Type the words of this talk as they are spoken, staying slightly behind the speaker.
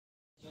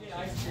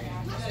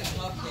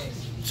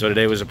So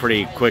today was a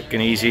pretty quick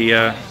and easy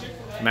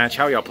match.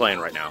 How are y'all playing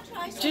right now?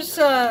 Just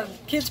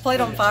kids played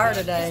on fire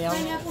today.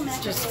 I'm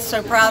just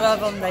so proud of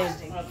them. They,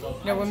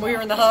 when we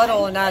were in the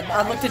huddle, and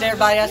I looked at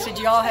everybody, I said,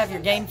 "You all have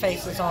your game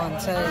faces on."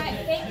 So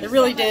they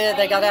really did.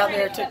 They got out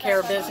there, took care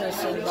of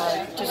business, and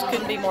just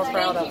couldn't be more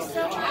proud of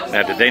them.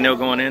 Now, did they know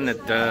going in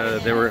that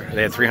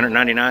they had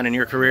 399 in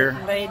your career?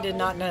 They did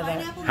not know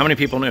that. How many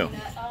people knew?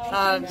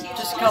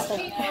 Just a couple.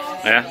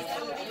 Yeah.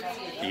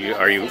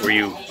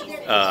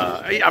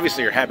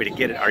 Obviously you're happy to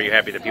get it. Are you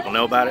happy that people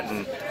know about it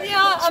and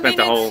spent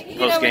the whole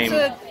post game?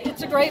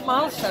 It's a great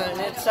milestone.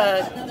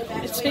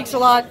 It speaks a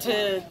lot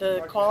to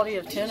the quality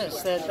of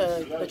tennis that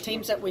the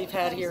teams that we've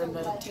had here and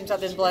the teams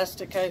I've been blessed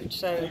to coach.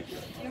 So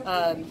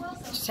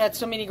just had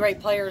so many great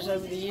players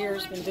over the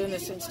years. Been doing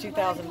this since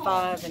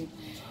 2005 and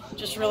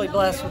just really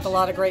blessed with a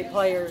lot of great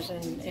players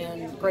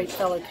and great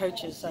fellow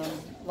coaches. A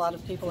lot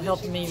of people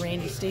helping me,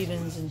 Randy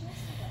Stevens and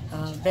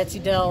Betsy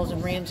Dells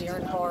and Ramsey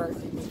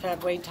Earnhardt. We've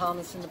had Wade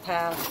Thomas in the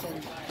past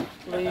and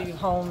Lou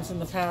Holmes in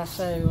the past.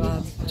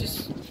 So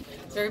just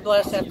very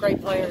blessed to have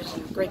great players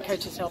and great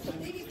coaches helping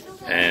me.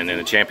 And in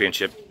the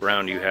championship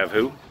round, you have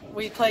who?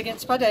 We play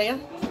against Padilla,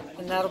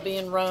 and that'll be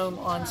in Rome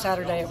on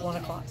Saturday at 1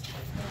 o'clock.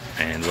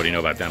 And what do you know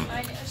about them?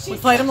 We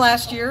played them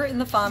last year in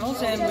the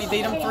finals, and we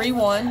beat them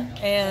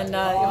 3-1, and it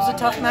was a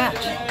tough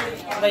match.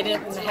 They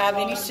didn't have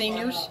any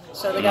seniors,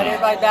 so they got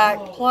everybody back.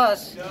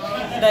 Plus,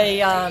 they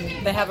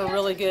have a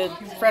really good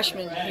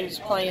freshman who's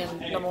playing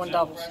 #1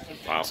 doubles.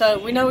 Wow. So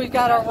we know we've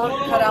got our work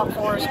cut out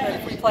for us, but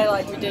if we play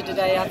like we did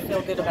today, I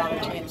feel good about our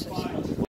chances.